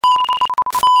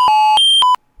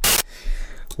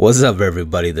What's up,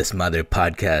 everybody? This Mother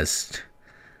Podcast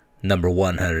number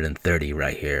 130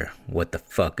 right here. What the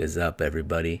fuck is up,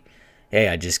 everybody? Hey,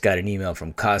 I just got an email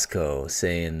from Costco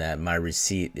saying that my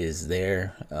receipt is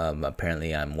there.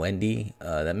 Apparently, I'm Wendy.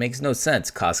 That makes no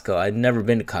sense, Costco. I've never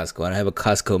been to Costco. I don't have a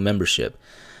Costco membership.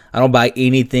 I don't buy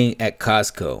anything at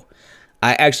Costco.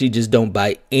 I actually just don't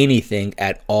buy anything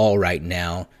at all right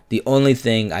now. The only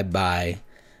thing I buy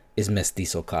is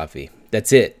Mestizo coffee.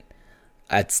 That's it.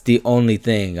 That's the only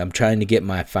thing. I'm trying to get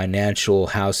my financial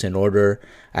house in order.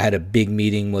 I had a big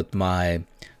meeting with my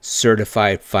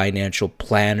certified financial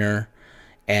planner,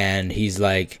 and he's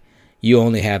like, you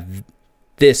only have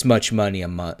this much money a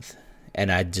month.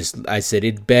 And I said,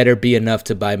 it better be enough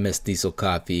to buy Mestizo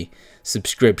coffee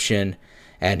subscription.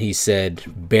 And he said,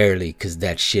 barely, because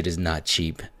that shit is not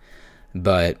cheap.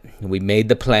 But we made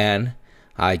the plan.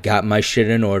 I got my shit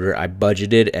in order. I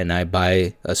budgeted, and I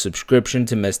buy a subscription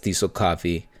to Mestizo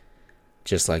coffee,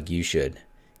 just like you should,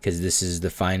 because this is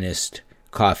the finest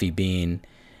coffee bean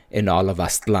in all of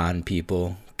Aztlan,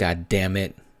 people. God damn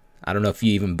it. I don't know if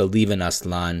you even believe in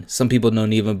Aztlan. Some people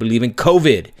don't even believe in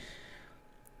COVID.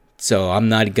 So I'm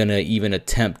not going to even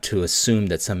attempt to assume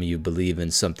that some of you believe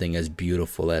in something as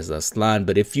beautiful as Aztlan.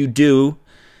 But if you do,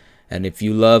 and if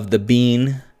you love the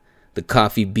bean, the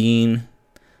coffee bean,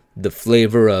 the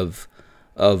flavor of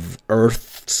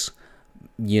Earth's,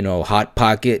 hot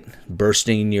pocket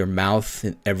bursting in your mouth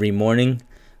every morning,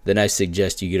 then I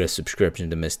suggest you get a subscription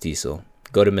to Mestizo.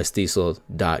 Go to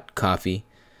mestizo.coffee,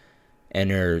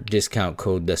 enter discount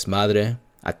code Desmadre.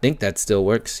 I think that still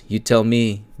works. You tell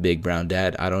me, Big Brown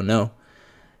Dad. I don't know.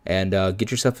 And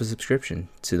get yourself a subscription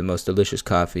to the most delicious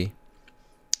coffee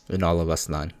in all of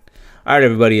Aztlan. All right,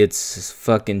 everybody, it's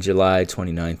fucking July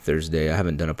 29th, Thursday. I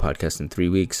haven't done a podcast in 3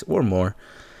 weeks or more.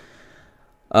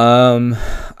 I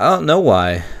don't know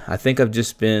why. I think I've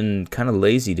just been kind of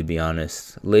lazy, to be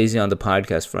honest. Lazy on the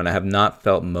podcast front. I have not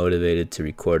felt motivated to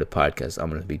record a podcast. I'm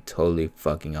going to be totally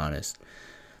fucking honest.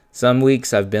 Some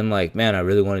weeks I've been like, man, I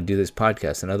really want to do this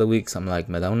podcast. And other weeks I'm like,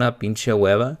 me da una pinche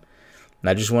hueva. And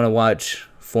I just want to watch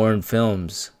foreign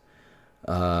films.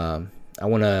 I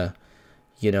want to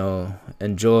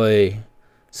enjoy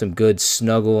some good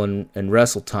snuggle and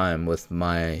wrestle time with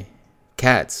my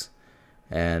cats.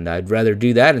 And I'd rather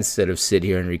do that instead of sit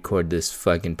here and record this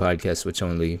fucking podcast, which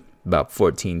only about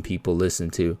 14 people listen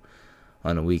to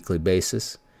on a weekly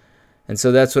basis. And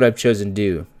so that's what I've chosen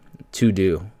to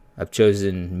do. I've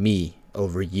chosen me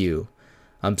over you.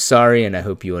 I'm sorry, and I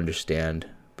hope you understand.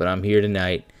 But I'm here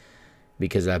tonight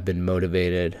because I've been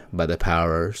motivated by the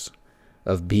powers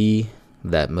of Be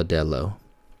That Modelo.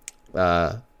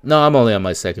 No, I'm only on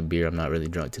my second beer. I'm not really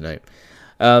drunk tonight.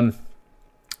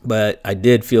 But I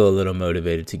did feel a little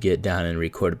motivated to get down and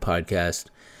record a podcast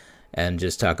and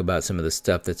just talk about some of the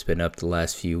stuff that's been up the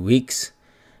last few weeks.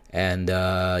 And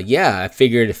I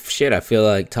figured if I feel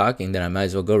like talking, then I might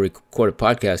as well go record a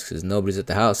podcast because nobody's at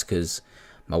the house because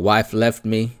my wife left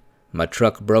me. My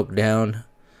truck broke down.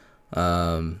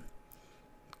 Some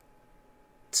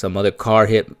other car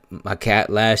hit my cat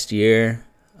last year.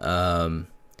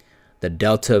 The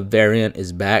Delta variant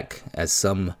is back, as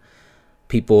some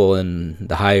people in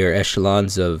the higher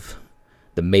echelons of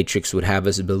the Matrix would have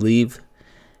us believe.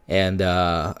 And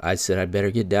I said I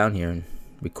better get down here and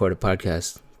record a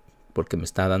podcast porque me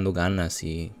está dando ganas.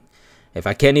 Y if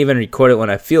I can't even record it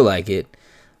when I feel like it,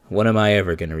 when am I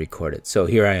ever going to record it? So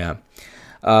here I am.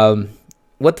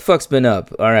 What the fuck's been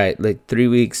up? All right, like 3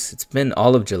 weeks. It's been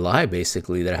all of July,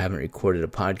 basically, that I haven't recorded a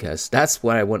podcast. That's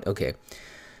what I want. Okay.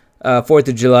 4th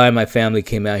of July, my family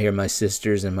came out here, my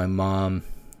sisters and my mom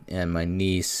and my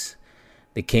niece.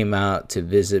 They came out to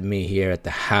visit me here at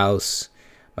the house.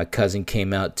 My cousin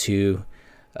came out too.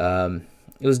 It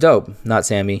was dope. Not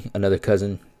Sammy, another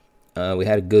cousin. We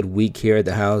had a good week here at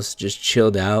the house, just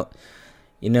chilled out.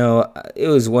 It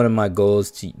was one of my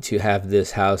goals to have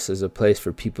this house as a place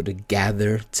for people to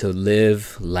gather, to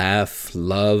live, laugh,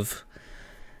 love.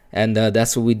 And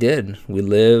that's what we did. We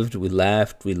lived, we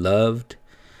laughed, we loved.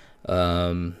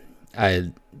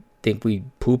 I think we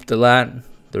pooped a lot.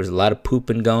 There was a lot of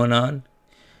pooping going on.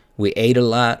 We ate a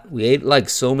lot. We ate like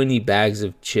so many bags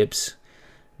of chips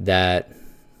that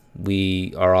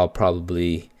we are all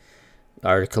probably,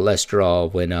 our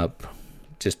cholesterol went up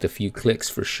just a few clicks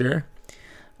for sure.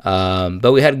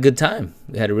 But we had a good time.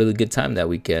 We had a really good time that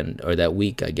weekend, or that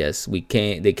week, I guess.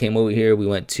 They came over here. We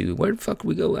went to, where the fuck did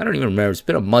we go? I don't even remember. It's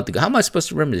been a month ago. How am I supposed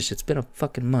to remember this shit? It's been a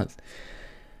fucking month.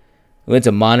 We went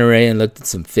to Monterey and looked at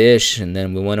some fish, and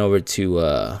then we went over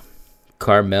to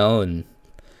Carmel and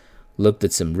looked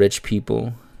at some rich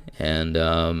people and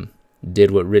did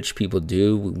what rich people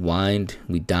do. We wined,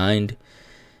 we dined.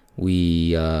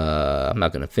 I'm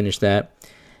not going to finish that.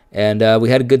 And we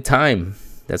had a good time.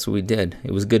 That's what we did.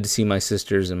 It was good to see my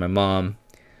sisters and my mom.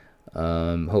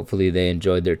 Hopefully they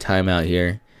enjoyed their time out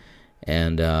here.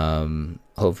 And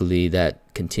hopefully that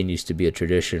continues to be a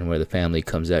tradition where the family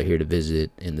comes out here to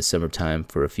visit in the summertime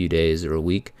for a few days or a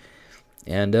week.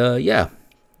 And yeah.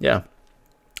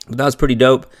 But that was pretty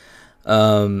dope.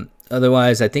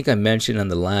 Otherwise, I think I mentioned on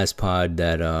the last pod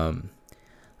that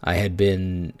I had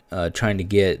been trying to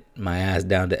get my ass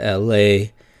down to LA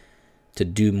to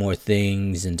do more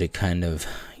things and to kind of,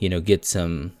 get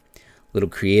some little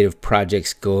creative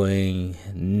projects going,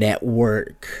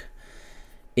 network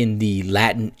in the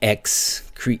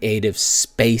Latinx creative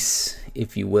space,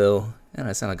 if you will. And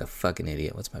I sound like a fucking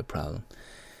idiot. What's my problem?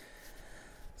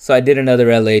 So I did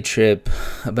another LA trip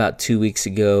about 2 weeks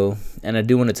ago, and I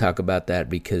do want to talk about that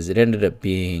because it ended up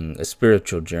being a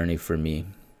spiritual journey for me.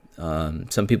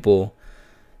 Some people,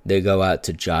 they go out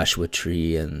to Joshua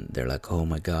Tree and they're like, oh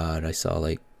my God, I saw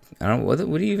what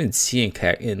do you even see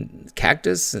in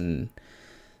cactus and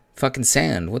fucking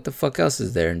sand? What the fuck else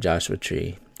is there in Joshua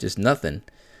Tree? Just nothing.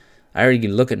 I already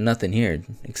can look at nothing here,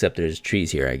 except there's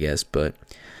trees here, I guess. But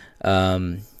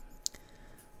I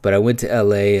went to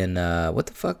LA and what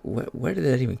the fuck? Where did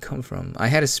that even come from? I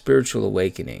had a spiritual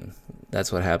awakening.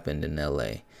 That's what happened in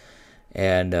LA.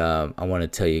 And I want to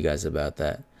tell you guys about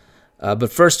that.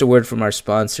 But first, a word from our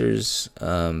sponsors,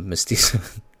 Mestizo.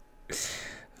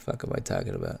 Fuck am I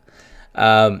talking about?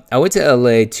 I went to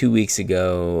LA 2 weeks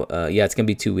ago. It's going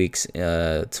to be 2 weeks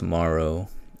tomorrow.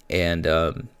 And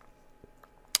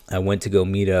I went to go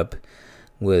meet up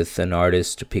with an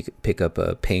artist to pick up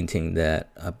a painting that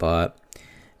I bought.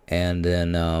 And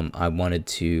then I wanted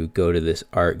to go to this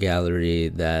art gallery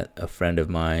that a friend of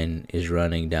mine is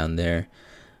running down there.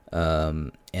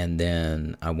 And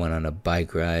then I went on a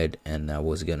bike ride, and I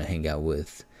was going to hang out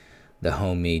with the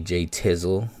homie Jay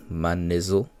Tizzle, my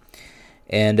nizzle.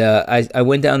 And I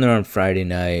went down there on Friday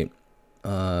night,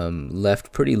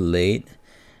 left pretty late.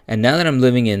 And now that I'm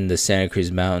living in the Santa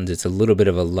Cruz Mountains, it's a little bit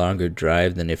of a longer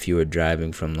drive than if you were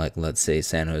driving from, let's say,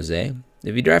 San Jose.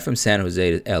 If you drive from San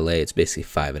Jose to LA, it's basically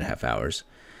 5.5 hours,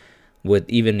 with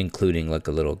even including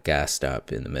a little gas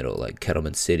stop in the middle, like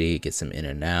Kettleman City. Get some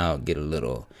In-N-Out, get a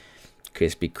little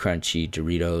crispy, crunchy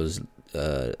Doritos,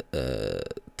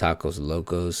 Tacos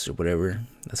Locos, or whatever.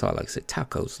 That's all I like to say.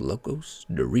 Tacos Locos,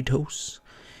 Doritos.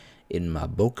 In my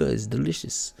boca is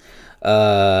delicious.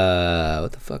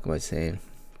 What the fuck am I saying?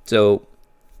 So,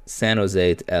 San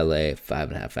Jose to LA,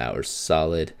 5.5 hours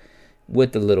solid,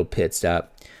 with the little pit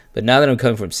stop. But now that I'm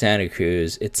coming from Santa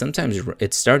Cruz, it's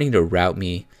starting to route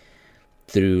me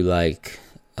through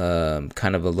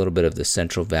kind of a little bit of the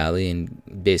Central Valley,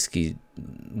 and basically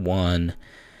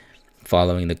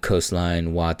following the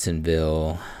coastline,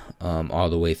 Watsonville, all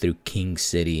the way through King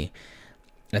City,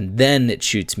 and then it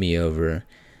shoots me over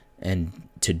and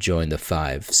to join the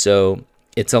 5. So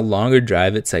it's a longer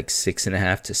drive. It's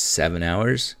 6.5 to 7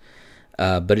 hours,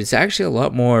 but it's actually a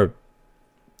lot more.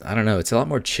 I don't know. It's a lot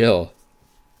more chill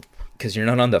because you're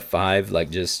not on the 5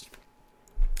 just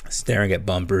staring at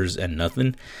bumpers and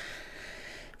nothing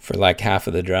for half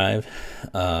of the drive.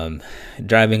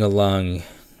 Driving along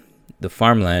the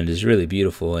farmland is really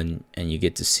beautiful, and you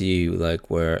get to see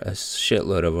where a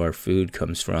shitload of our food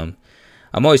comes from.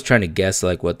 I'm always trying to guess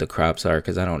what the crops are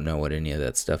because I don't know what any of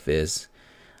that stuff is.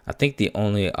 I think the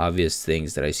only obvious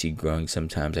things that I see growing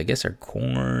sometimes, I guess, are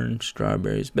corn,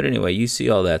 strawberries. But anyway, you see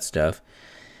all that stuff.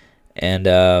 And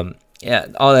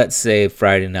all that to say,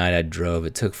 Friday night I drove.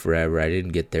 It took forever. I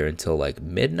didn't get there until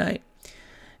midnight.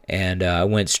 And I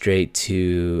went straight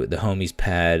to the homies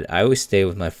pad. I always stay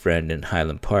with my friend in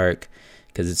Highland Park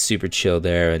because it's super chill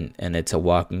there, and it's a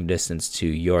walking distance to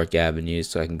York Avenue,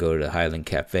 so I can go to the Highland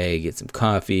Cafe, get some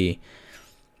coffee.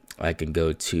 I can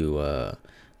go to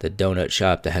the donut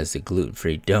shop that has the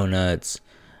gluten-free donuts,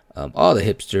 all the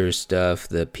hipster stuff,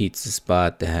 the pizza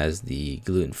spot that has the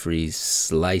gluten-free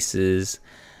slices,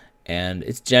 and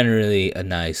it's generally a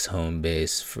nice home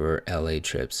base for LA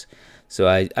trips. So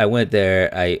I went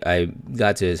there, I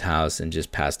got to his house and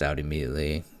just passed out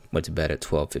immediately. Went to bed at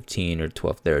 12:15 or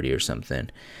 12:30 or something.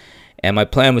 And my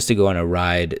plan was to go on a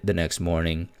ride the next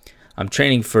morning. I'm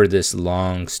training for this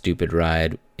long, stupid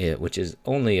ride, which is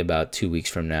only about 2 weeks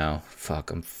from now.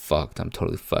 Fuck, I'm fucked. I'm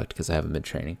totally fucked because I haven't been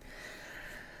training.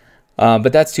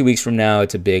 But that's 2 weeks from now.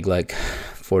 It's a big,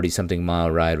 40-something mile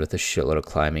ride with a shitload of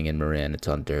climbing in Marin. It's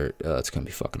on dirt. It's going to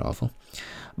be fucking awful.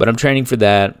 But I'm training for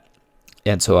that.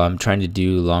 And so I'm trying to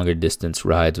do longer distance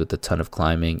rides with a ton of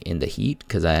climbing in the heat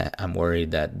because I'm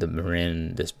worried that the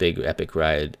Marin, this big epic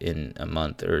ride in a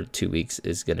month or 2 weeks,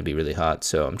 is going to be really hot.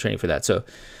 So I'm training for that. So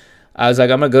I was like,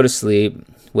 I'm going to go to sleep,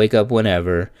 wake up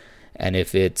whenever. And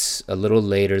if it's a little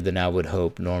later than I would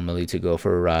hope normally to go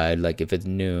for a ride, like if it's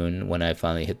noon when I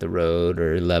finally hit the road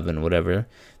or 11, whatever,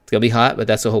 it's going to be hot, but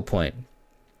that's the whole point.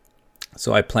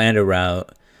 So I planned a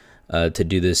route to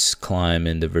do this climb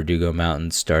in the Verdugo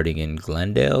Mountains starting in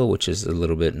Glendale, which is a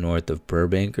little bit north of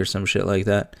Burbank or some shit like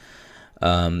that.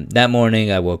 That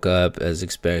morning I woke up as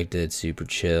expected, super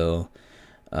chill.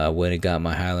 Went and got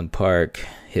my Highland Park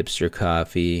hipster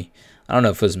coffee. I don't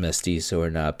know if it was mestizo or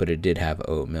not, but it did have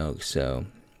oat milk, so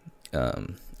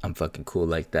I'm fucking cool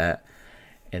like that.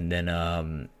 And then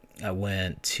I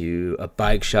went to a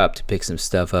bike shop to pick some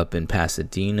stuff up in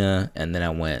Pasadena, and then I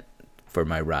went for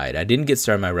my ride. I didn't get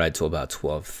started my ride till about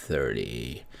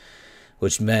 12:30,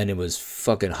 which meant it was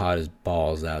fucking hot as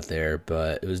balls out there,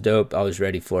 but it was dope. I was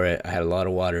ready for it. I had a lot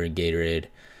of water and Gatorade.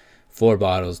 4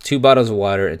 bottles, 2 bottles of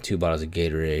water and 2 bottles of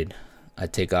Gatorade. I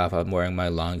take off. I'm wearing my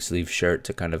long sleeve shirt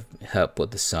to kind of help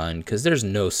with the sun because there's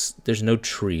no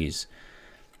trees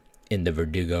in the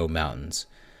Verdugo Mountains.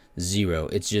 Zero.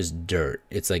 It's just dirt.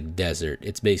 It's like desert.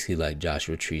 It's basically like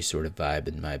Joshua Tree sort of vibe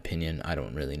in my opinion. I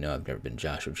don't really know. I've never been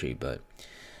Joshua Tree, but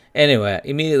anyway,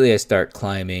 immediately I start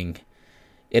climbing.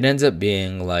 It ends up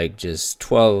being like just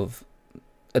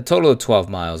a total of 12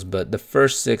 miles, but the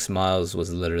first 6 miles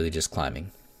was literally just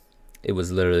climbing. It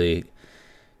was literally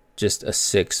just a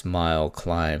 6-mile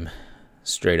climb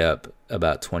straight up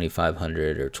about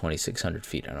 2,500 or 2,600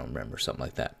 feet. I don't remember, something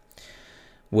like that,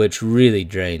 which really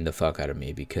drained the fuck out of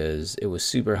me because it was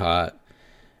super hot.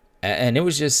 And it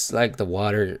was just like the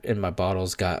water in my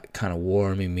bottles got kind of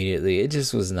warm immediately. It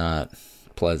just was not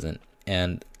pleasant.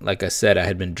 And like I said, I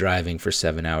had been driving for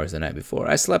 7 hours the night before.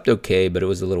 I slept okay, but it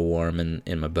was a little warm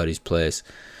in my buddy's place.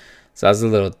 So I was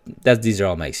these are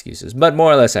all my excuses. But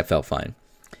more or less, I felt fine.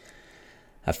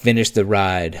 I finished the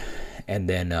ride, and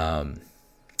then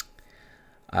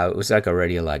I was like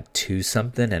already like 2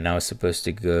 something, and I was supposed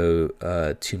to go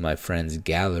to my friend's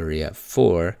gallery at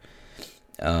 4.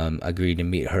 Agreed to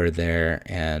meet her there,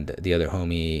 and the other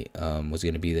homie was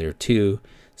going to be there too.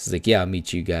 So it's like, yeah, I'll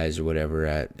meet you guys or whatever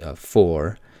at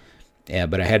 4. Yeah,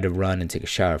 but I had to run and take a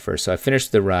shower first. So I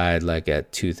finished the ride like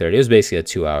at 2:30. It was basically a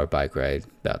 2-hour bike ride,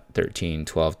 about 13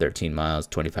 miles,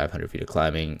 2,500 feet of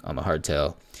climbing on my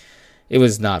hardtail. It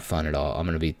was not fun at all. I'm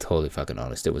going to be totally fucking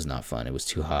honest. It was not fun. It was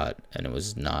too hot, and it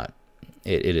was not,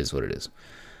 it is what it is.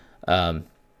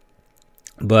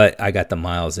 But I got the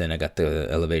miles in, I got the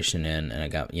elevation in, and I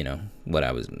got, what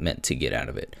I was meant to get out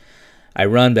of it. I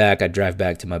run back, I drive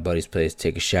back to my buddy's place,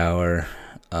 take a shower.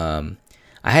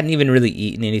 I hadn't even really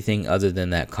eaten anything other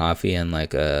than that coffee and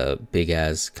like a big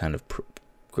ass kind of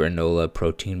granola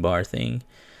protein bar thing.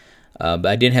 But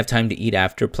I didn't have time to eat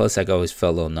after. Plus, I always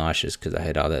felt a little nauseous because I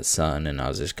had all that sun and I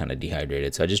was just kind of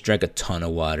dehydrated. So I just drank a ton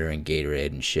of water and Gatorade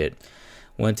and shit.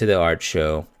 Went to the art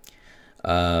show.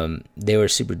 They were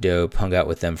super dope. Hung out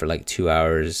with them for like 2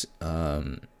 hours.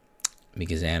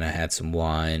 Because Anna had some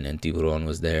wine and Tiburon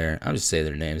was there. I'll just say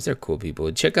their names. They're cool people.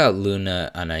 Check out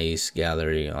Luna Anais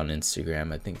Gallery on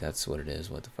Instagram. I think that's what it is.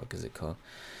 What the fuck is it called?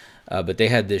 But they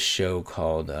had this show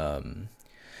called...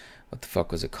 what the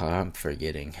fuck was it called? I'm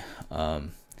forgetting.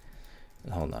 Hold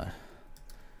on.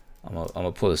 I'm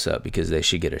gonna pull this up because they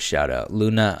should get a shout out.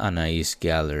 Luna Anais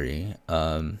Gallery.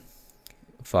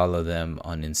 Follow them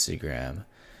on Instagram.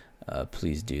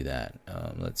 Please do that.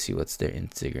 Let's see what's their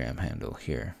Instagram handle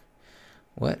here.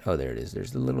 What? Oh, there it is.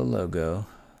 There's the little logo.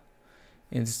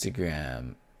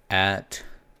 Instagram at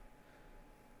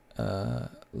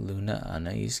Luna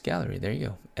Anais Gallery. There you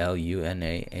go.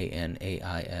 LUNAANAIS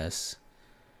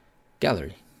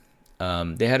Gallery.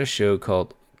 They had a show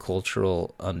called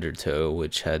Cultural Undertow,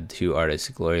 which had 2 artists,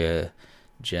 Gloria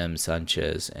Jem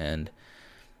Sanchez and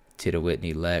Tita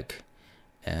Whitney Leck,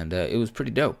 and it was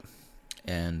pretty dope.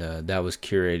 And that was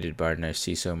curated by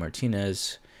Narciso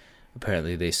Martinez.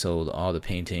 Apparently they sold all the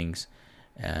paintings,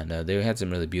 and they had some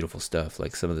really beautiful stuff.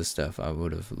 Like some of the stuff I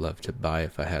would have loved to buy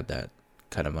if I had that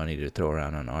kind of money to throw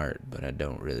around on art, but I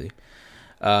don't really.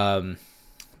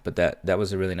 But that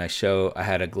was a really nice show. I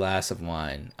had a glass of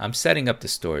wine. I'm setting up the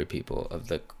story, people, of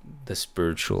the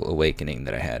spiritual awakening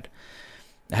that I had.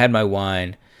 I had my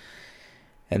wine,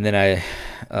 and then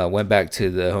I went back to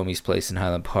the homie's place in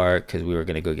Highland Park because we were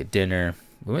going to go get dinner.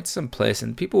 We went to some place,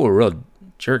 and people were real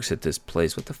jerks at this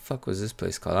place. What the fuck was this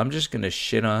place called? I'm just going to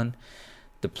shit on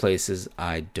the places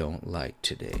I don't like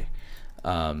today.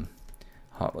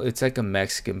 It's like a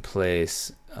Mexican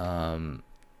place,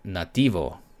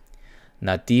 Nativo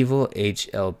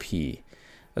HLP.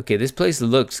 Okay, this place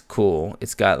looks cool.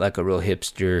 It's got like a real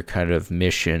hipster kind of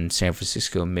San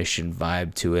Francisco Mission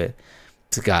vibe to it.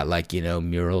 It's got like,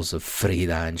 murals of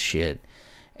Frida and shit.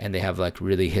 and they have like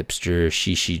really hipster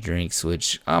shishi drinks,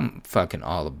 which I'm fucking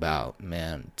all about,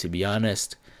 man. To be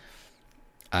honest,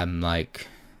 I'm like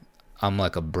a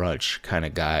brunch kind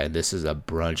of guy. This is a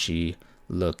brunchy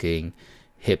looking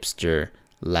hipster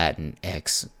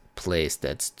Latinx place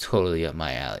that's totally up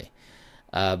my alley.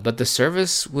 But the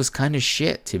service was kind of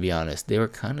shit, to be honest. They were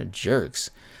kind of jerks.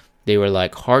 They were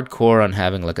like hardcore on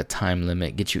having like a time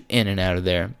limit, get you in and out of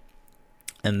there.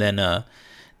 And then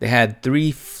they had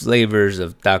 3 flavors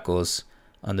of tacos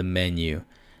on the menu,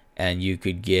 and you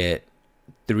could get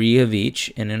 3 of each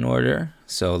in an order.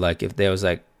 So like if there was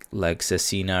like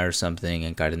cecina or something,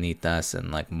 and carnitas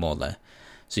and like mole.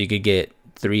 So you could get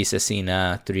 3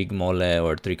 cecina, 3 mole,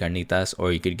 or 3 carnitas,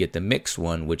 or you could get the mixed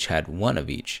one, which had 1 of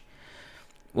each.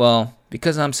 Well,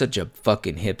 because I'm such a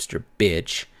fucking hipster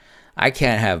bitch, I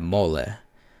can't have mole,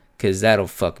 because that'll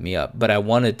fuck me up. But I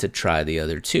wanted to try the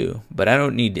other 2, but I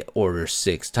don't need to order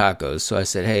 6 tacos. So I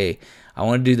said, hey, I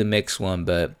want to do the mixed one,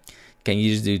 but can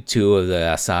you just do 2 of the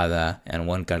asada and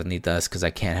 1 carnitas, because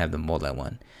I can't have the mole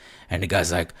one. And the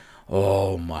guy's like,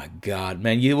 oh my God,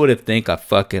 man, you would have think I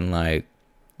fucking like,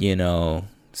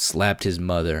 slapped his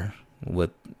mother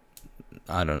with,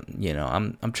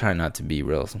 I'm trying not to be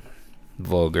real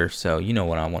vulgar, so you know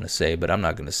what I want to say, but I'm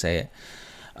not going to say it.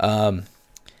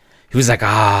 He was like,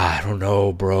 I don't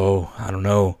know, bro. I don't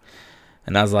know.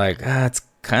 And I was like, it's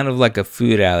kind of like a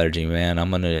food allergy, man. I'm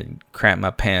going to crap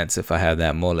my pants if I have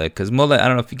that mole. Because mole, I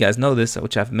don't know if you guys know this,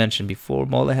 which I've mentioned before,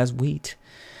 mole has wheat.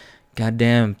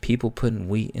 Goddamn, people putting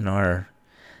wheat in our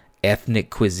ethnic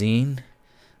cuisine.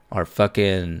 Our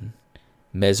fucking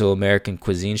Mesoamerican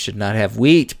cuisine should not have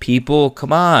wheat, people.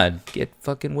 Come on. Get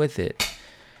fucking with it.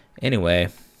 Anyway,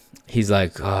 he's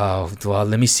like, oh, well,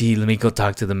 let me see. Let me go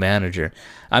talk to the manager.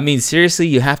 I mean, seriously,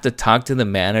 you have to talk to the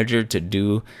manager to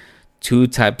do 2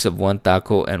 types of one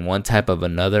taco and 1 type of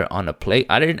another on a plate.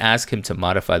 I didn't ask him to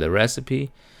modify the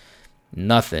recipe.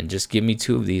 Nothing. Just give me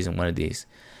 2 of these and 1 of these.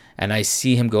 And I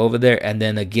see him go over there. And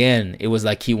then again, it was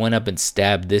like he went up and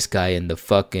stabbed this guy in the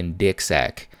fucking dick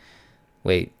sack.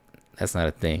 Wait, that's not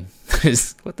a thing.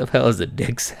 What the hell is a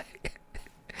dick sack?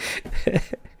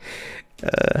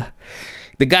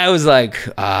 The guy was like,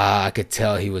 I could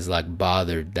tell he was like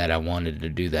bothered that I wanted to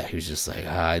do that. He was just like,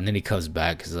 and then he comes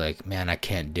back. He's like, man, I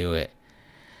can't do it.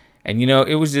 And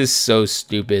it was just so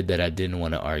stupid that I didn't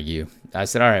want to argue. I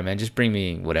said, all right, man, just bring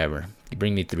me whatever.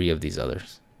 Bring me 3 of these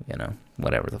others,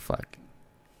 whatever the fuck.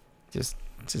 Just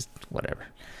whatever.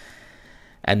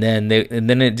 And then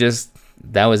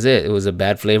that was it. It was a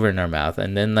bad flavor in our mouth.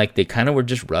 And then like they kind of were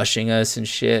just rushing us and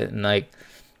shit. And like,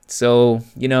 so,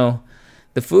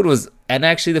 the food was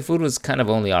kind of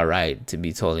only all right, to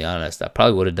be totally honest. I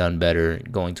probably would have done better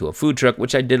going to a food truck,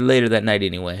 which I did later that night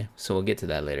anyway. So we'll get to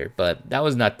that later. But that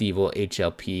was Nativo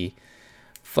HLP.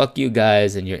 Fuck you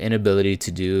guys and your inability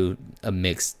to do a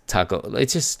mixed taco.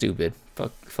 It's just stupid.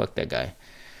 Fuck that guy.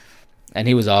 And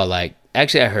he was all like,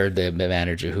 actually, I heard the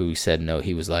manager who said no.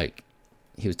 He was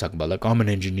talking about like, I'm an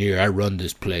engineer. I run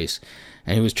this place.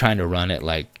 And he was trying to run it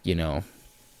like,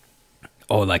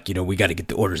 oh, like, we got to get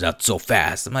the orders out so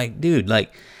fast. I'm like, dude,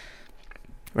 like,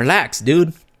 relax,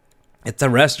 dude. It's a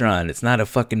restaurant. It's not a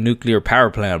fucking nuclear power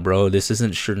plant, bro. This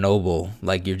isn't Chernobyl.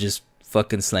 Like, you're just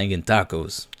fucking slanging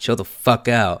tacos. Chill the fuck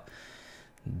out.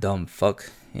 Dumb fuck.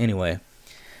 Anyway,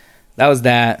 that was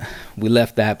that. We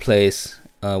left that place.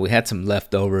 We had some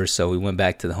leftovers, so we went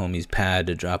back to the homie's pad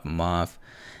to drop them off.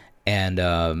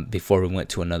 And before we went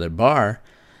to another bar.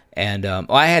 And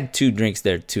I had 2 drinks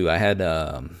there, too. I had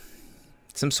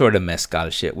some sort of mezcal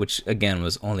shit, which again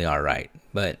was only all right,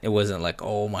 but it wasn't like,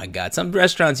 oh my God. Some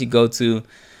restaurants you go to,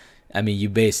 I mean, you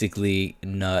basically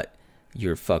nut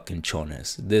your fucking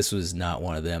chones. This was not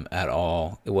one of them at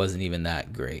all. It wasn't even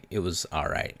that great. It was all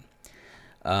right.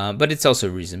 But it's also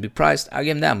reasonably priced. I'll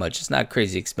give them that much. It's not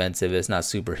crazy expensive. It's not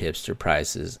super hipster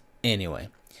prices. Anyway,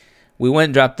 we went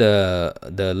and dropped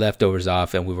the leftovers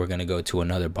off, and we were going to go to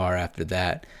another bar after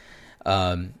that.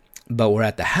 But we're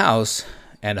at the house,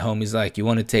 and the homie's like, you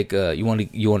want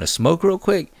to smoke real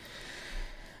quick?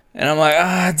 And I'm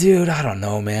like, dude, I don't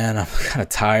know, man. I'm kind of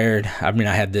tired. I mean,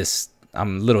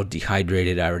 I'm a little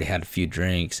dehydrated. I already had a few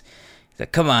drinks. He's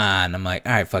like, come on. I'm like,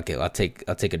 all right, fuck it. I'll take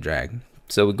a drag.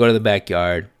 So we go to the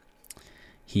backyard.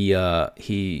 He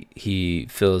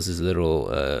fills his little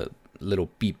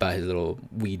pipa, his little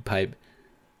weed pipe.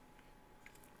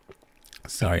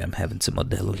 Sorry, I'm having some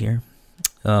Modelo here.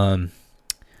 And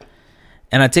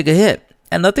I take a hit.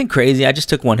 And nothing crazy. I just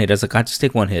took one hit. I was like, I'll just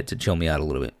take one hit to chill me out a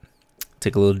little bit.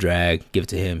 Take a little drag, give it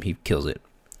to him. He kills it.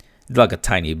 It's like a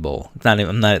tiny bowl.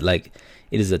 It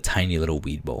is a tiny little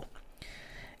weed bowl.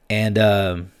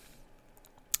 And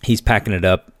he's packing it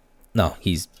up. No,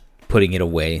 he's putting it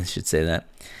away, I should say that.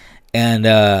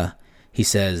 And he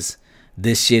says,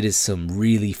 this shit is some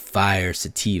really fire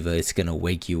sativa. It's going to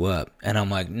wake you up. And I'm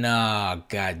like, nah,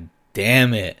 god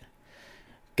damn it.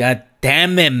 God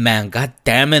damn it, man. God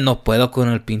damn it, no puedo con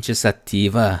el pinche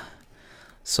sativa.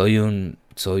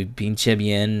 Soy pinche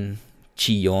bien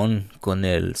chillón con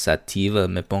el sativa.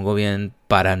 Me pongo bien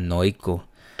paranoico.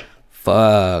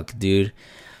 Fuck, dude.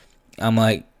 I'm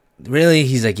like, really?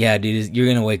 He's like, yeah, dude, you're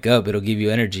gonna wake up. It'll give you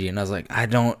energy. And I was like, I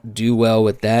don't do well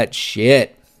with that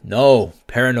shit. No,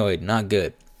 paranoid, not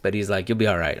good. But he's like, you'll be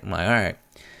all right. I'm like, all right.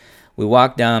 We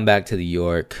walk down back to the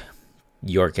York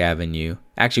Avenue.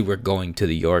 Actually, we're going to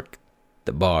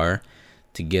the bar,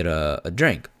 to get a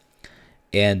drink.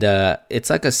 And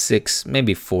it's like a 6,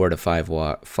 maybe 4 to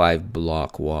 5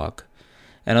 block walk.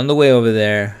 And on the way over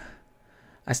there,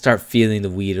 I start feeling the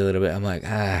weed a little bit. I'm like,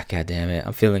 god damn it.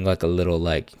 I'm feeling like a little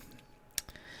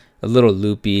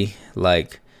loopy,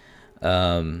 like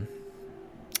my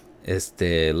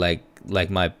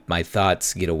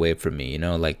thoughts get away from me, you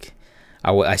know, like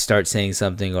I start saying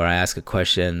something or I ask a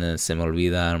question and then se me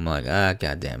olvida, and I'm like,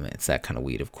 god damn it. It's that kind of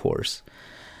weed, of course.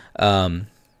 But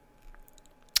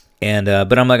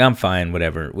I'm like, I'm fine,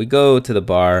 whatever. We go to the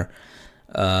bar,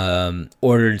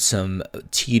 ordered some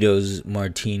Tito's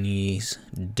martinis,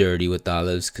 dirty with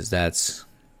olives, because that's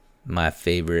my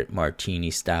favorite martini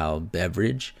style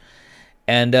beverage.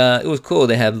 And it was cool.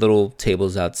 They had little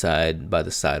tables outside by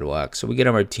the sidewalk. So we get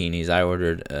our martinis. I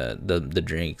ordered the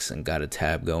drinks and got a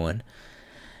tab going.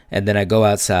 And then I go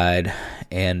outside,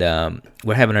 and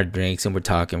we're having our drinks, and we're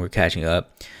talking. We're catching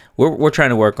up. We're trying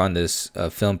to work on this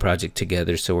film project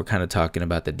together. So we're kind of talking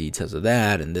about the details of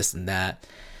that and this and that.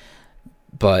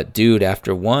 But, dude,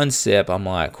 after one sip, I'm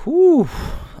like, whew,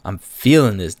 I'm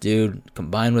feeling this, dude.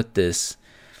 Combined with this,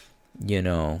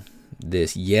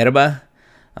 this yerba,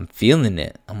 I'm feeling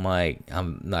it. I'm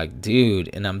like, dude,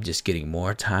 and I'm just getting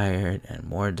more tired and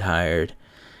more tired.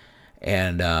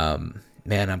 And,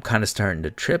 man, I'm kind of starting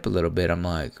to trip a little bit. I'm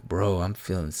like, bro, I'm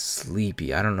feeling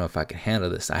sleepy. I don't know if I can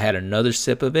handle this. I had another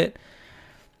sip of it.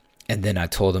 And then I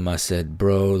told him, I said,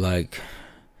 bro, like,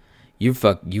 you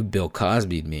Bill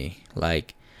Cosby'd me.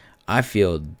 Like, I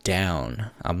feel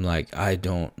down. I'm like, I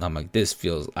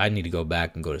need to go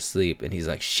back and go to sleep. And he's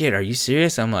like, shit, are you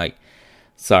serious? I'm like,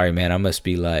 sorry, man, I must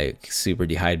be like super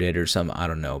dehydrated or something. I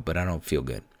don't know, but I don't feel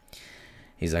good.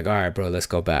 He's like, all right, bro, let's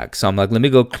go back. So I'm like, let me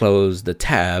go close the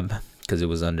tab, because it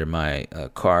was under my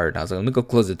card. I was like, let me go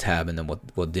close the tab, and then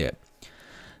we'll dip.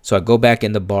 So I go back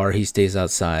in the bar. He stays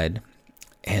outside,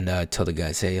 and I tell the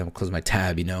guys, hey, I'm gonna close my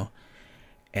tab,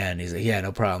 And he's like, yeah,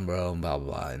 no problem, bro, and blah,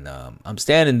 blah, blah. And I'm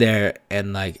standing there,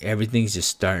 and, like, everything's just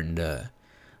starting to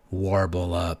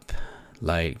warble up.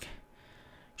 Like,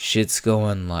 shit's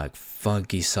going, like,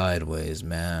 funky sideways,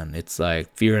 man. It's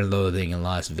like Fear and Loathing in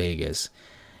Las Vegas.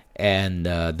 And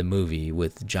the movie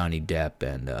with Johnny Depp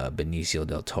and Benicio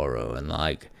del Toro. And,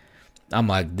 like, I'm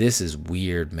like, this is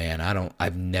weird, man.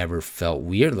 I've never felt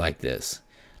weird like this.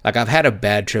 Like, I've had a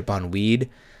bad trip on weed,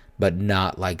 but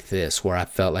not like this, where I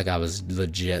felt like I was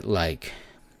legit, like,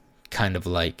 kind of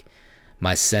like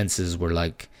my senses were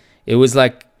like, it was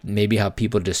like maybe how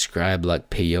people describe like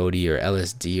peyote or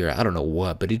LSD or I don't know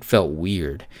what, but it felt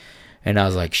weird. And I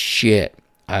was like, shit,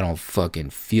 I don't fucking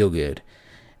feel good.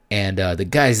 And the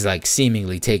guy's like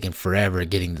seemingly taking forever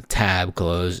getting the tab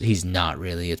closed. He's not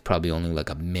really. It's probably only like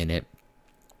a minute.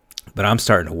 But I'm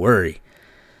starting to worry.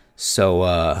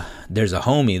 So there's a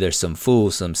homie, there's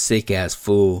some sick ass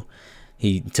fool.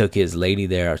 He took his lady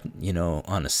there,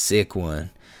 on a sick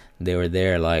one. They were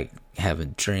there like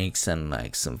having drinks and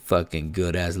like some fucking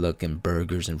good ass looking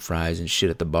burgers and fries and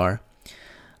shit at the bar.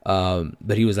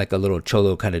 But he was like a little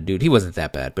cholo kind of dude. He wasn't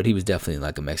that bad, but he was definitely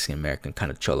like a Mexican American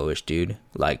kind of cholo-ish dude.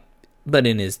 Like, but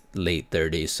in his late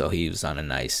 30s, so he was on a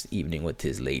nice evening with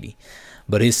his lady.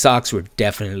 But his socks were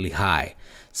definitely high.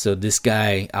 So this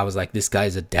guy, I was like, this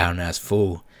guy's a down-ass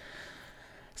fool.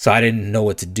 So I didn't know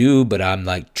what to do, but I'm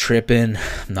like tripping.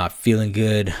 I'm not feeling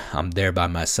good. I'm there by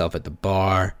myself at the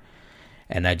bar.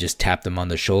 And I just tapped him on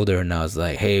the shoulder and I was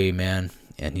like, hey, man.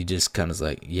 And he just kind of was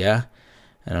like, yeah.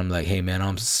 And I'm like, hey, man,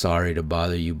 I'm sorry to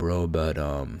bother you, bro. But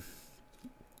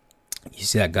you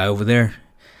see that guy over there?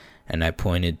 And I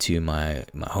pointed to my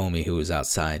homie who was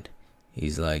outside.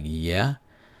 He's like, yeah.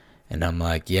 And I'm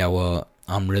like, yeah, well,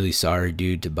 I'm really sorry,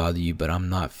 dude, to bother you, but I'm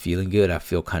not feeling good. I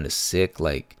feel kind of sick,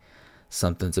 like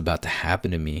something's about to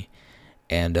happen to me.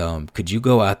 And could you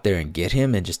go out there and get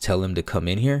him and just tell him to come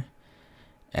in here?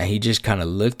 And he just kind of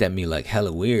looked at me like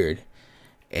hella weird.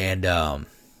 And I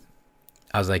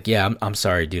was like, yeah, I'm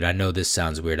sorry, dude. I know this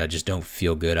sounds weird. I just don't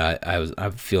feel good. I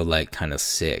feel like kind of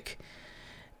sick.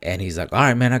 And he's like, all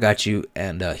right, man, I got you.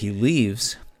 And he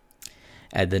leaves.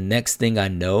 And the next thing I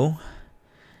know,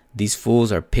 these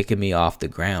fools are picking me off the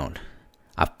ground.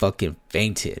 I fucking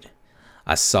fainted.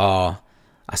 I saw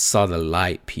the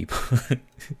light, people.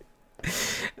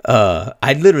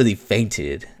 I literally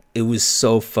fainted. It was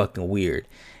so fucking weird.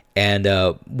 And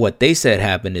what they said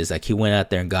happened is like he went out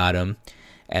there and got him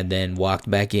and then walked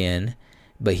back in.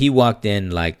 But he walked in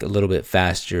like a little bit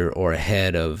faster or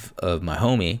ahead of my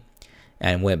homie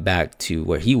and went back to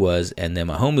where he was. And then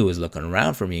my homie was looking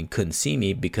around for me and couldn't see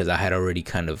me because I had already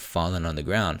kind of fallen on the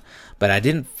ground. But I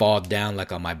didn't fall down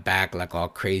like on my back, like all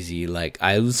crazy. Like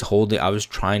I was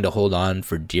trying to hold on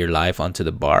for dear life onto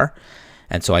the bar.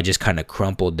 And so I just kind of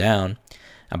crumpled down.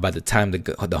 And by the time the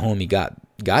homie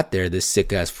got there, this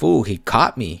sick ass fool, he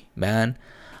caught me, man.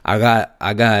 I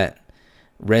got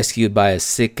rescued by a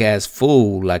sick ass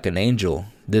fool like an angel.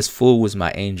 This fool was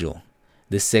my angel.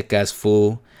 This sick ass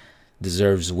fool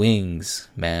deserves wings,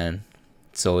 man.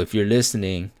 So if you're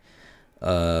listening,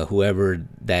 whoever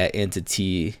that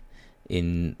entity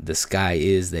in the sky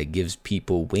is that gives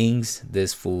people wings,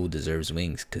 this fool deserves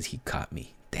wings because he caught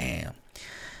me. Damn.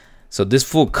 So this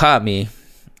fool caught me,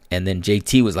 and then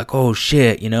JT was like, oh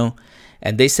shit,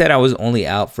 and they said I was only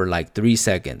out for like 3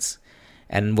 seconds.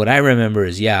 And what I remember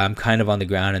is, yeah, I'm kind of on the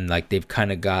ground and like they've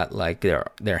kind of got like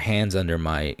their hands under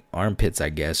my armpits, I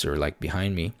guess, or like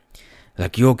behind me.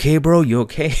 Like, you okay, bro? You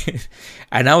okay?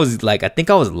 And I was like, I think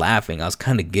I was laughing. I was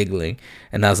kind of giggling.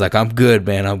 And I was like, I'm good,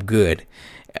 man. I'm good.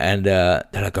 And they're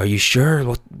like, are you sure?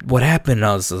 What happened? And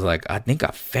I was like, I think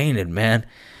I fainted, man.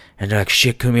 And they're like,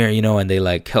 shit, come here, and they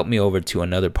like helped me over to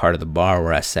another part of the bar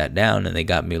where I sat down, and they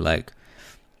got me like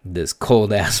this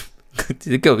cold ass,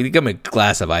 they got me a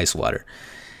glass of ice water.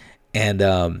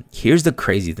 And here's the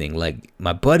crazy thing. Like,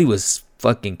 my buddy was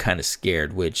fucking kind of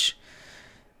scared, which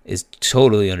is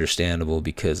totally understandable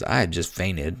because I had just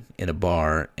fainted in a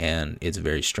bar and it's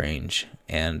very strange.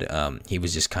 And he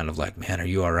was just kind of like, man, are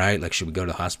you all right? Like, should we go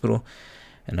to the hospital?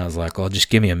 And I was like, oh, just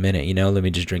give me a minute, let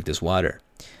me just drink this water.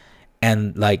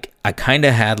 And like, I kind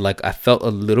of had like, I felt a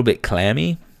little bit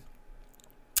clammy,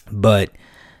 but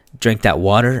drank that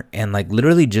water and like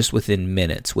literally just within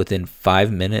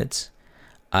 5 minutes,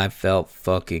 I felt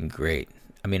fucking great.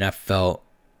 I mean, I felt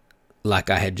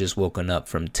like I had just woken up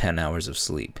from 10 hours of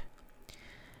sleep.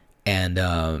 And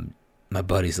my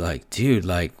buddy's like, dude,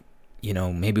 like,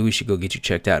 maybe we should go get you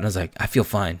checked out. And I was like, I feel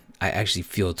fine. I actually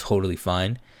feel totally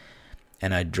fine.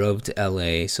 And I drove to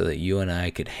LA so that you and I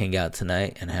could hang out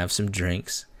tonight and have some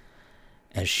drinks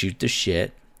and shoot the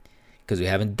shit. Because we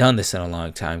haven't done this in a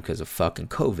long time because of fucking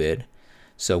COVID.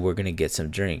 So we're going to get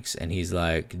some drinks. And he's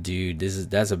like, dude,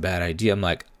 that's a bad idea. I'm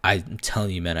like, I'm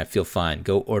telling you, man, I feel fine.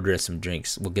 Go order us some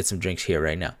drinks. We'll get some drinks here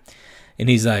right now. And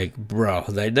he's like, bro,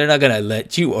 they're not going to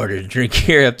let you order a drink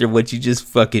here after what you just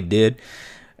fucking did.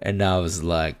 And I was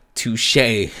like,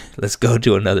 touche. Let's go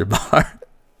to another bar.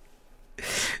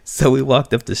 So we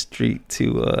walked up the street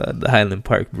to the Highland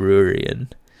Park Brewery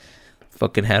and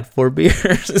fucking had 4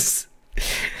 beers.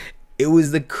 It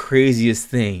was the craziest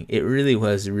thing. It really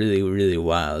was really, really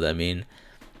wild. I mean,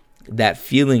 that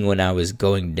feeling when I was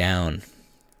going down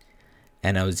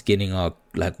and I was getting all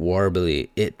like warbly,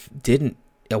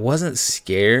 I wasn't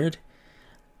scared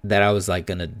that I was like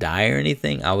gonna die or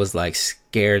anything. I was like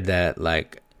scared that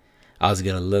like I was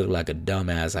gonna look like a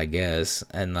dumbass, I guess.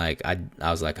 And like I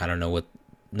was like, I don't know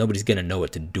nobody's gonna know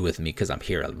what to do with me because I'm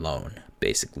here alone.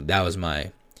 Basically, that was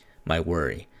my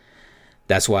worry.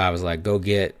 That's why I was like, go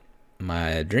get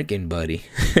my drinking buddy,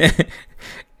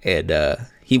 and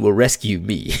he will rescue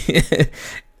me.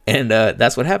 And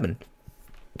that's what happened.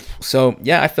 So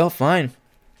yeah, I felt fine.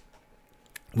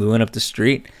 We went up the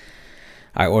street.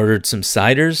 I ordered some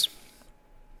ciders.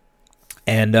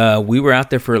 And we were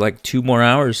out there for like 2 more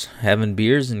hours having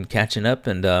beers and catching up.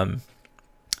 And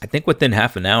I think within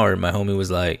half an hour, my homie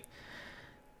was like,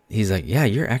 he's like, yeah,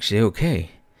 you're actually okay.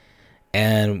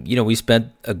 And, we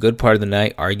spent a good part of the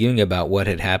night arguing about what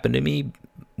had happened to me,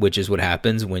 which is what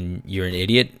happens when you're an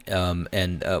idiot.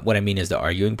 And what I mean is the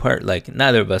arguing part. Like,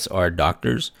 neither of us are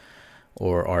doctors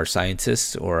or are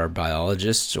scientists or are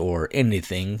biologists or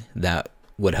anything that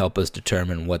would help us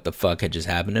determine what the fuck had just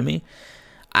happened to me.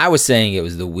 I was saying it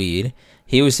was the weed.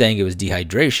 He was saying it was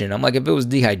dehydration. I'm like, if it was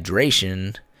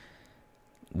dehydration,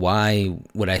 why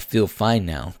would I feel fine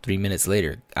now 3 minutes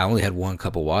later? I only had 1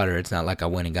 cup of water. It's not like I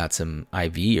went and got some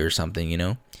IV or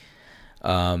something,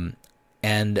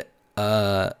 And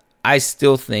I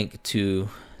still think to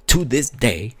this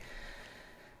day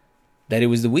that it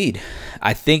was the weed.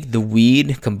 I think the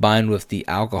weed combined with the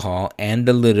alcohol and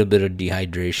a little bit of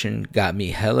dehydration got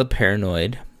me hella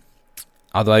paranoid.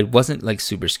 Although I wasn't like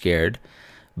super scared,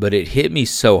 but it hit me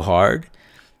so hard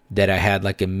that I had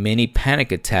like a mini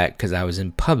panic attack because I was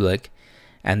in public,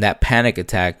 and that panic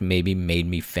attack maybe made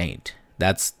me faint.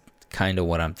 That's kind of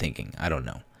what I'm thinking. I don't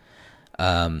know.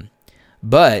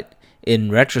 But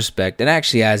in retrospect, and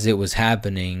actually as it was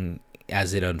happening,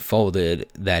 as it unfolded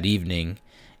that evening,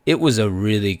 it was a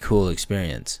really cool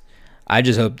experience. I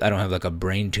just hope I don't have like a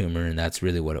brain tumor and that's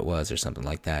really what it was or something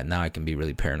like that. Now I can be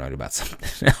really paranoid about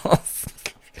something else.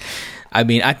 I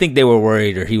mean, I think they were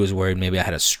worried, or he was worried maybe I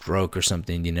had a stroke or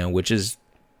something, you know, which is,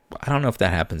 I don't know if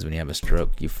that happens when you have a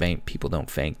stroke. You faint. People don't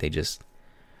faint. They just,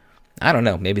 I don't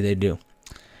know. Maybe they do.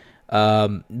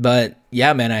 But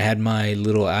yeah, man, I had my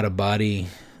little out of body,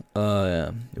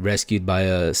 rescued by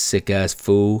a sick ass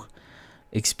fool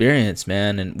experience,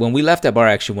 man. And when we left that bar,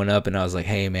 I actually went up and I was like,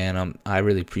 hey man, I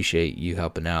really appreciate you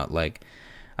helping out. Like,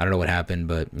 I don't know what happened,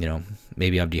 but you know,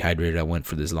 maybe I'm dehydrated. I went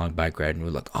for this long bike ride and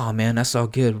we're like, oh man, that's all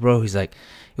good, bro. He's like,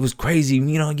 it was crazy.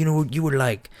 You know, you were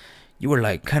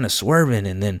like kind of swerving.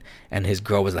 And his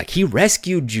girl was like, he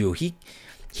rescued you. He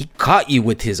caught you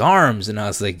with his arms. And I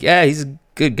was like, yeah, he's a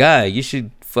good guy. You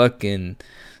should fucking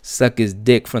suck his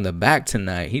dick from the back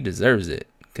tonight. He deserves it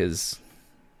because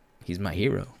he's my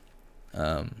hero.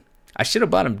 I should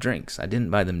have bought him drinks. I didn't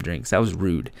buy them drinks. That was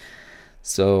rude.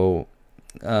 So,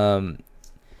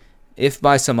 if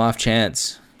by some off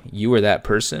chance you were that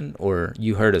person or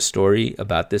you heard a story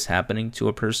about this happening to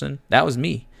a person, that was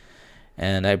me.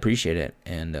 And I appreciate it.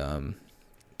 And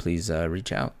please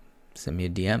reach out. Send me a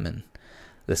DM and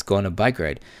let's go on a bike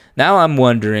ride. Now I'm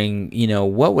wondering, you know,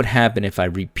 what would happen if I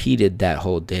repeated that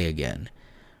whole day again?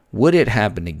 Would it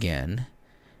happen again?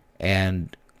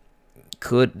 And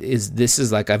this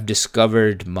is like I've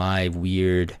discovered my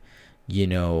weird, you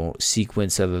know,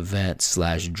 sequence of events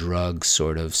 / drug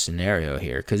sort of scenario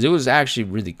here, because it was actually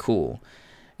really cool.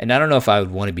 And I don't know if I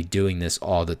would want to be doing this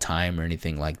all the time or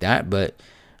anything like that, but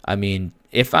I mean,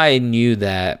 if I knew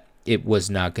that it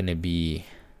was not going to be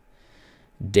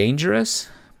dangerous,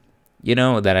 you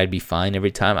know, that I'd be fine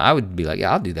every time, I would be like,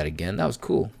 yeah, I'll do that again. That was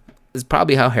cool. It's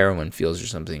probably how heroin feels or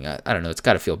something. I don't know. It's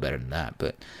got to feel better than that,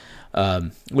 but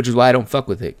which is why I don't fuck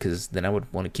with it, because then I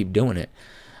would want to keep doing it.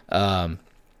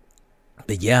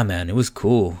 But yeah, man, it was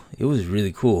cool. It was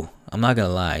really cool. I'm not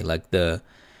gonna lie. Like the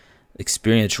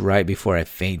experience right before I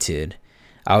fainted,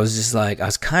 I was just like, I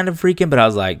was kind of freaking, but I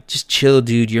was like, just chill,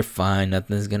 dude. You're fine.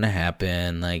 Nothing's gonna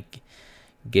happen. Like,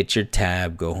 get your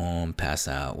tab, go home, pass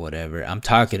out, whatever. I'm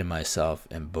talking to myself,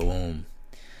 and boom,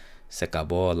 se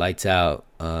acabó, lights out.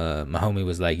 My homie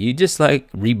was like, you just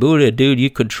like rebooted, dude. You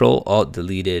Control Alt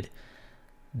deleted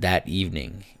that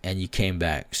evening, and you came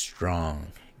back strong.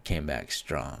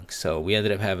 So we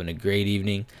ended up having a great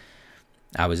evening.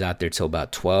 I was out there till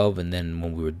about 12, and then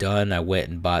when we were done, I went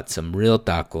and bought some real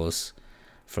tacos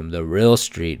from the real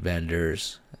street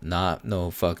vendors, not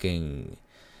no fucking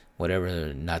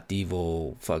whatever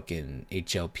Nativo fucking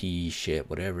HLP shit,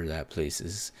 whatever that place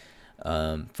is.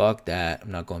 Fuck that.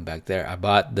 I'm not going back there. I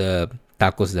bought the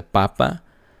tacos de papa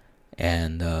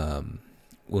and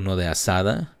uno de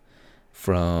asada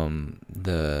from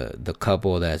the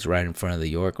couple that's right in front of the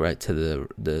York, right to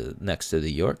the next to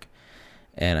the York,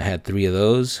 and I had 3 of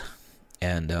those,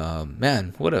 and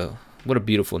man, what a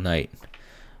beautiful night,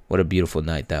 what a beautiful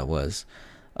night that was.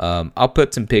 I'll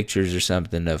put some pictures or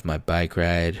something of my bike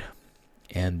ride,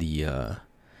 and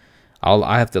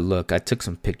I have to look. I took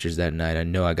some pictures that night. I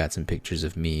know I got some pictures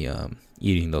of me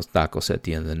eating those tacos at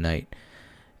the end of the night,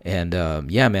 and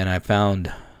yeah, man,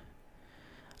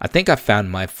 I think I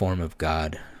found my form of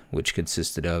God, which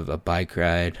consisted of a bike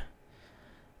ride,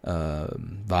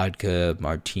 vodka,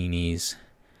 martinis,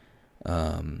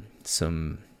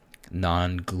 some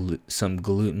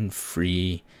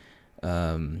gluten-free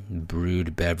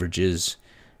brewed beverages,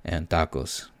 and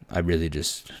tacos. I really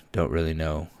just don't really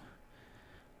know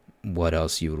what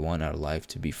else you would want out of life,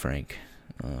 to be frank.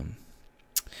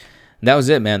 That was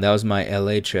it, man. That was my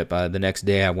LA trip. The next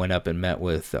day I went up and met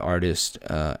with the artist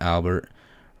Albert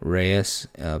Reyes,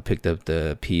 picked up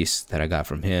the piece that I got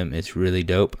from him. It's really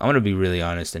dope. I'm gonna be really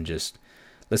honest and just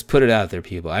let's put it out there,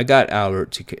 people. I got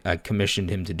Albert I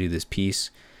commissioned him to do this piece.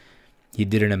 He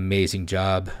did an amazing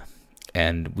job,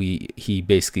 and he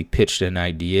basically pitched an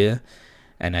idea,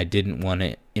 and I didn't want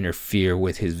to interfere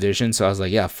with his vision, so I was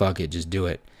like, yeah, fuck it, just do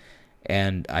it.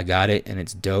 And I got it, and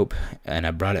it's dope, and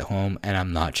I brought it home, and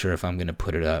I'm not sure if I'm gonna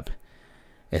put it up.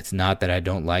 It's not that I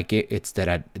don't like it. It's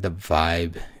that the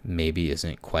vibe maybe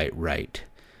isn't quite right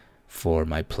for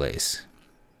my place.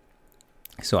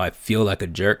 So I feel like a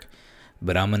jerk,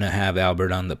 but I'm going to have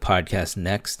Albert on the podcast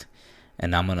next,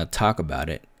 and I'm going to talk about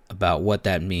it, about what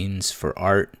that means for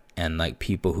art and like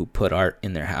people who put art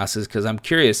in their houses, because I'm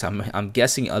curious. I'm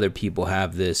guessing other people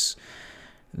have this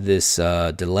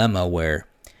dilemma where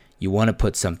you want to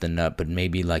put something up, but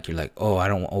maybe like you're like, oh, I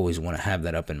don't always want to have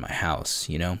that up in my house,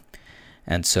 you know?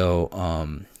 And so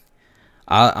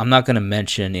I'm not going to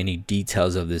mention any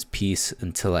details of this piece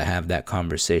until I have that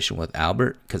conversation with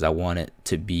Albert, because I want it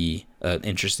to be an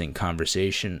interesting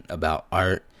conversation about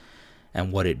art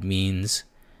and what it means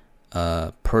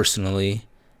personally,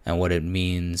 and what it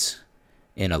means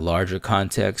in a larger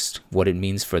context, what it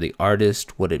means for the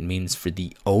artist, what it means for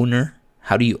the owner.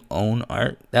 How do you own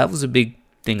art? That was a big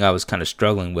thing I was kind of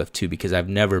struggling with too, because I've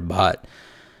never bought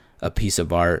a piece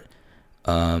of art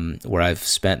where I've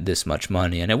spent this much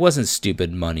money, and it wasn't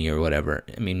stupid money or whatever.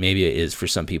 I mean, maybe it is for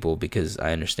some people, because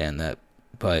I understand that,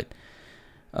 but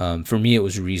for me it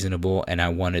was reasonable, and I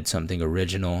wanted something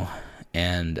original,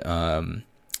 and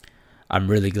I'm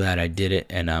really glad I did it,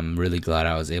 and I'm really glad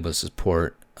I was able to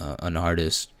support an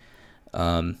artist.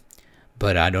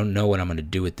 But I don't know what I'm going to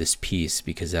do with this piece,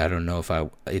 because I don't know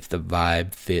if the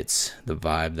vibe fits the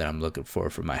vibe that I'm looking for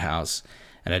my house.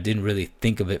 And I didn't really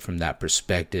think of it from that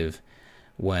perspective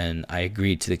when I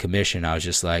agreed to the commission. I was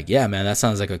just like, yeah, man, that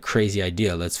sounds like a crazy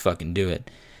idea. Let's fucking do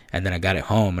it. And then I got it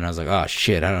home and I was like, oh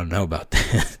shit, I don't know about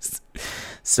this.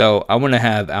 So I want to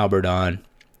have Albert on,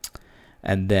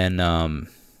 and then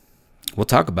we'll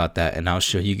talk about that, and I'll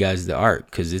show you guys the art,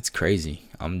 because it's crazy.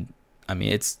 I don't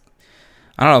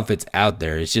know if it's out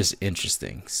there. It's just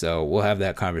interesting. So we'll have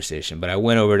that conversation. But I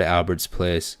went over to Albert's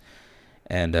place,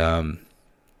 and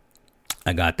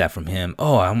I got that from him.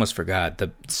 Oh, I almost forgot.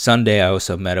 The Sunday I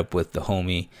also met up with the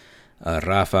homie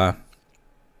Rafa.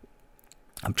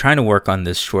 I'm trying to work on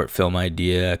this short film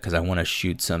idea because I want to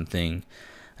shoot something.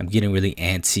 I'm getting really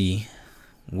antsy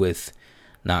with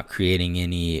not creating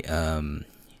any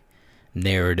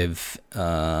narrative,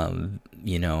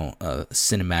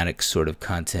 cinematic sort of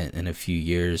content in a few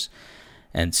years.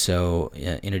 And so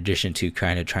in addition to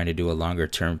kind of trying to do a longer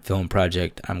term film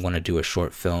project, I'm going to do a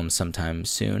short film sometime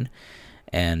soon.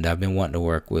 And I've been wanting to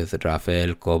work with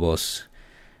Rafael Cobos,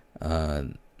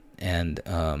 and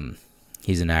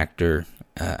he's an actor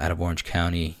out of Orange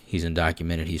County. He's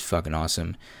undocumented. He's fucking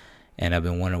awesome. And I've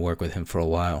been wanting to work with him for a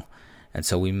while. And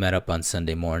so we met up on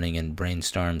Sunday morning and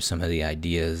brainstormed some of the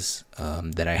ideas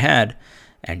that I had,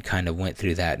 and kind of went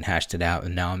through that and hashed it out.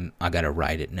 And now I got to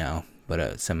write it now. But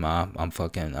I've been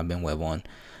huevon.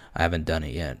 I haven't done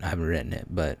it yet. I haven't written it.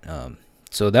 But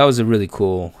so that was a really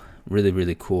cool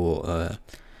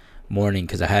morning,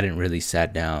 because I hadn't really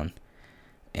sat down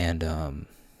and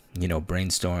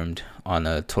brainstormed on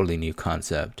a totally new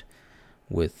concept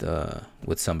with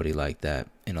somebody like that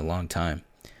in a long time.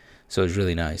 So it was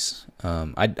really nice.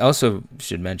 I also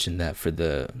should mention that for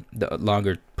the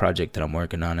longer project that I'm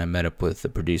working on, I met up with the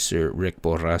producer Rick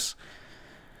Borras,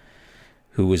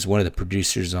 who was one of the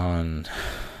producers on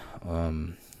a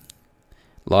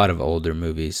lot of older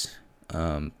movies.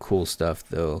 Cool stuff,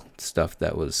 though. Stuff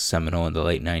that was seminal in the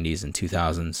late 90s and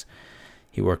 2000s.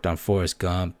 He worked on Forrest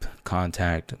Gump,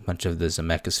 Contact, a bunch of the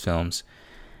Zemeckis films.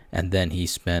 And then he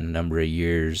spent a number of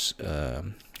years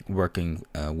working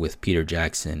with Peter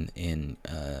Jackson in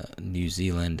New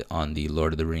Zealand on the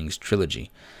Lord of the Rings trilogy.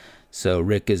 So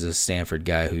Rick is a Stanford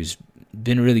guy who's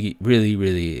been really, really,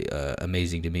 really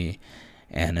amazing to me,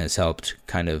 and has helped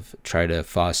kind of try to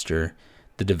foster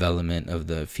the development of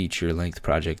the feature-length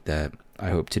project that I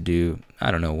hope to do.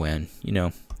 I don't know when.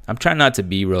 I'm trying not to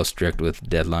be real strict with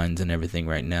deadlines and everything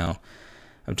right now.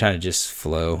 I'm trying to just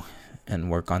flow and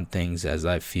work on things as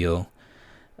I feel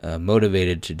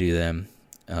motivated to do them,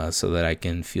 so that I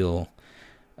can feel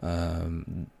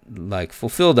like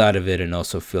fulfilled out of it, and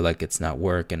also feel like it's not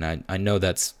work. And I know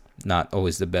that's not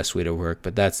always the best way to work,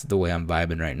 but that's the way I'm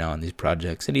vibing right now on these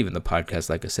projects, and even the podcast,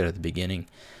 like I said at the beginning.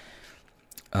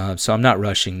 So I'm not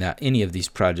rushing any of these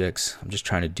projects. I'm just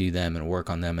trying to do them and work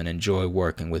on them and enjoy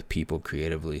working with people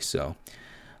creatively. So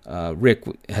Rick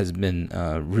has been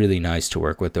really nice to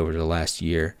work with over the last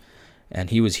year, and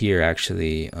he was here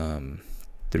actually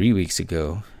 3 weeks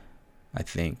ago, I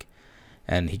think,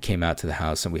 and he came out to the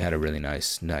house, and we had a really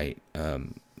nice night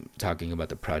talking about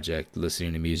the project,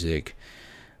 listening to music,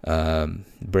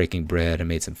 breaking bread, and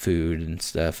made some food and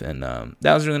stuff, and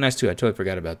that was really nice too. I totally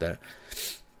forgot about that.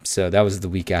 So that was the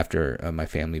week after my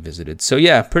family visited. So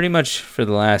yeah, pretty much for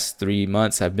the last 3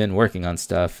 months I've been working on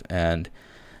stuff, and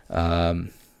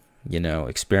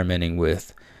experimenting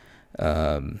with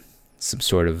some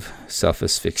sort of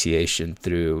self-asphyxiation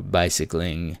through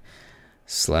bicycling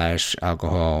 /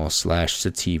 alcohol /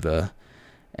 sativa,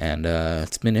 and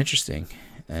it's been interesting,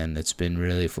 and it's been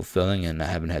really fulfilling, and I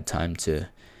haven't had time to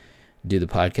do the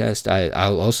podcast.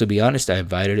 I'll also be honest, I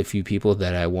invited a few people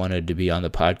that I wanted to be on the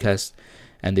podcast,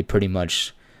 and they pretty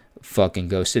much fucking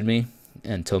ghosted me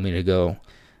and told me to go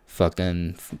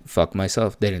fucking fuck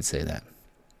myself. They didn't say that.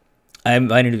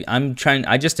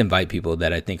 I just invite people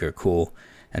that I think are cool,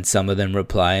 and some of them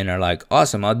reply and are like,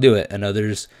 awesome, I'll do it. And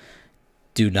others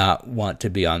do not want to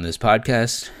be on this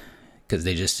podcast because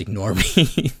they just ignore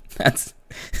me. That's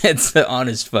the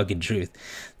honest fucking truth.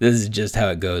 This is just how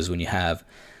it goes when you have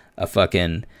a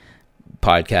fucking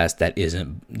podcast that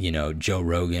isn't, Joe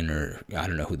Rogan, or I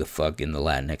don't know who the fuck in the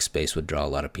Latinx space would draw a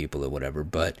lot of people or whatever.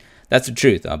 But that's the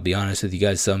truth. I'll be honest with you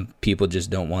guys. Some people just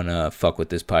don't want to fuck with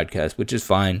this podcast, which is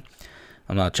fine.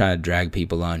 I'm not trying to drag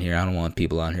people on here. I don't want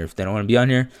people on here if they don't want to be on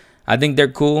here. I think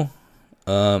they're cool.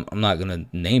 I'm not going to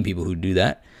name people who do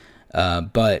that.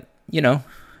 But,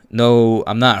 no,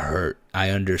 I'm not hurt.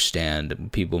 I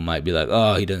understand. People might be like,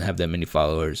 oh, he doesn't have that many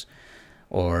followers,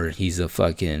 or he's a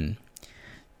fucking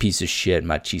piece of shit,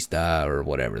 machista, or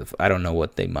whatever. I don't know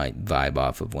what they might vibe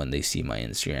off of when they see my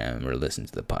Instagram or listen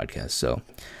to the podcast.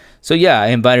 So yeah, I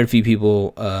invited a few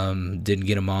people, didn't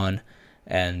get them on,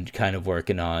 and kind of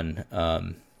working on,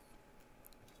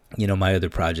 my other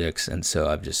projects. And so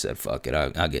I've just said, fuck it,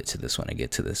 I'll get to this when I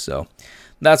get to this. So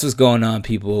that's what's going on,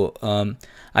 people.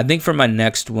 I think for my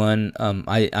next one,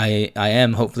 I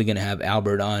am hopefully going to have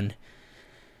Albert on.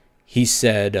 He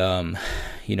said,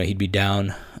 he'd be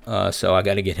down. So I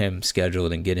got to get him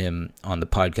scheduled and get him on the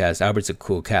podcast. Albert's a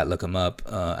cool cat. Look him up.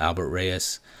 Albert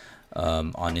Reyes,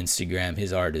 on Instagram.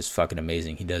 His art is fucking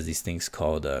amazing. He does these things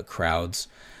called crowds.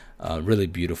 Really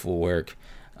beautiful work.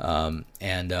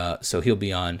 So he'll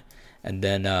be on. And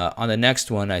then on the next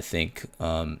one, I think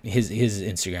his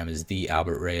Instagram is the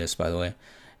Albert Reyes, by the way.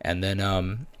 And then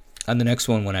on the next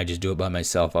one, when I just do it by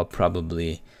myself, I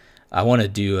want to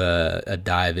do a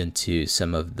dive into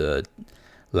some of the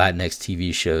Latinx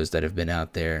TV shows that have been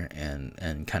out there,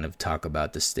 and kind of talk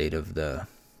about the state of the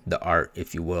art,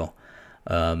 if you will.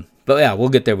 But yeah, we'll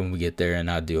get there when we get there,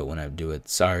 and I'll do it when I do it.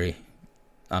 Sorry,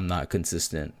 I'm not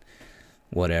consistent.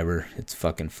 Whatever, it's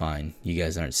fucking fine. You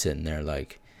guys aren't sitting there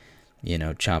like,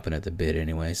 chomping at the bit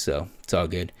anyway, so it's all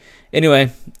good.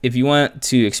 Anyway, if you want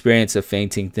to experience a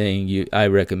fainting thing, I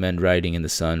recommend riding in the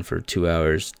sun for 2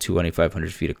 hours,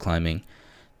 2,500 feet of climbing,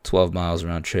 12 miles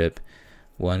round trip,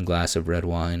 1 glass of red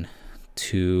wine,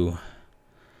 2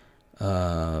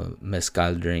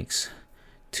 mezcal drinks,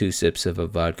 2 sips of a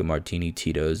vodka martini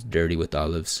Tito's, dirty with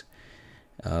olives,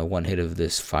 1 hit of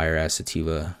this fire-ass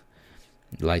sativa,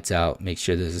 lights out, make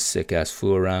sure there's a sick-ass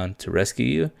flu around to rescue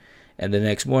you, and the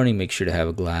next morning, make sure to have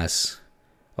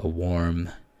a warm,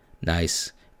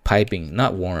 nice, a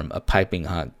piping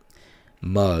hot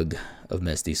mug of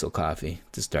Mestizo coffee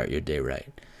to start your day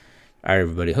right. All right,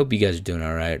 everybody. Hope you guys are doing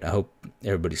all right. I hope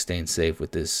everybody's staying safe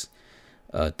with this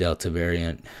Delta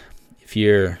variant. If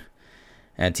you're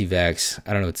anti-vax,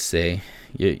 I don't know what to say.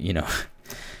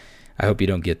 I hope you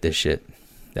don't get this shit.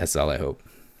 That's all I hope.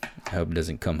 I hope it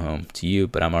doesn't come home to you.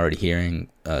 But I'm already hearing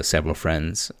several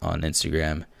friends on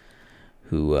Instagram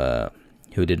who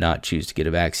did not choose to get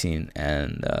a vaccine,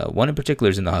 and one in particular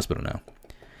is in the hospital now.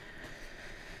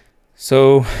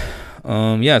 So,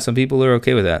 some people are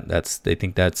okay with that. They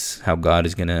think that's how God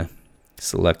is gonna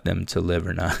select them to live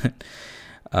or not,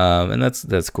 and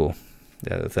that's cool.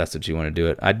 Yeah, if that's what you want to do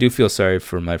it. I do feel sorry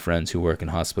for my friends who work in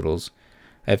hospitals.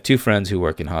 I have 2 friends who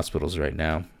work in hospitals right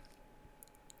now,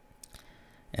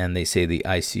 and they say the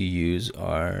ICUs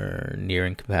are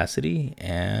nearing capacity,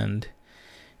 and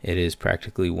it is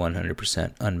practically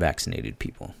 100% unvaccinated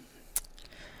people.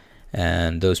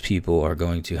 And those people are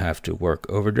going to have to work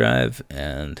overdrive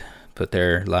and put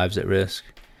their lives at risk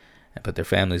and put their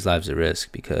families' lives at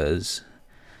risk because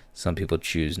some people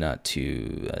choose not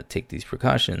to take these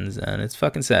precautions. And it's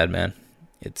fucking sad, man.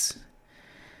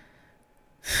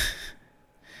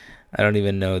 I don't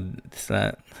even know. It's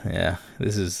not. Yeah,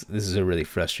 this is a really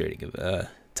frustrating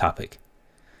topic.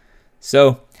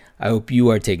 So I hope you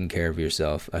are taking care of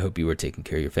yourself. I hope you are taking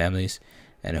care of your families.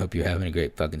 And I hope you're having a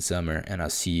great fucking summer. And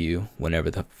I'll see you whenever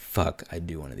the fuck I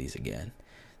do one of these again.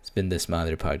 It's been This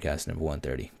Mother Podcast number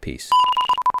 130. Peace.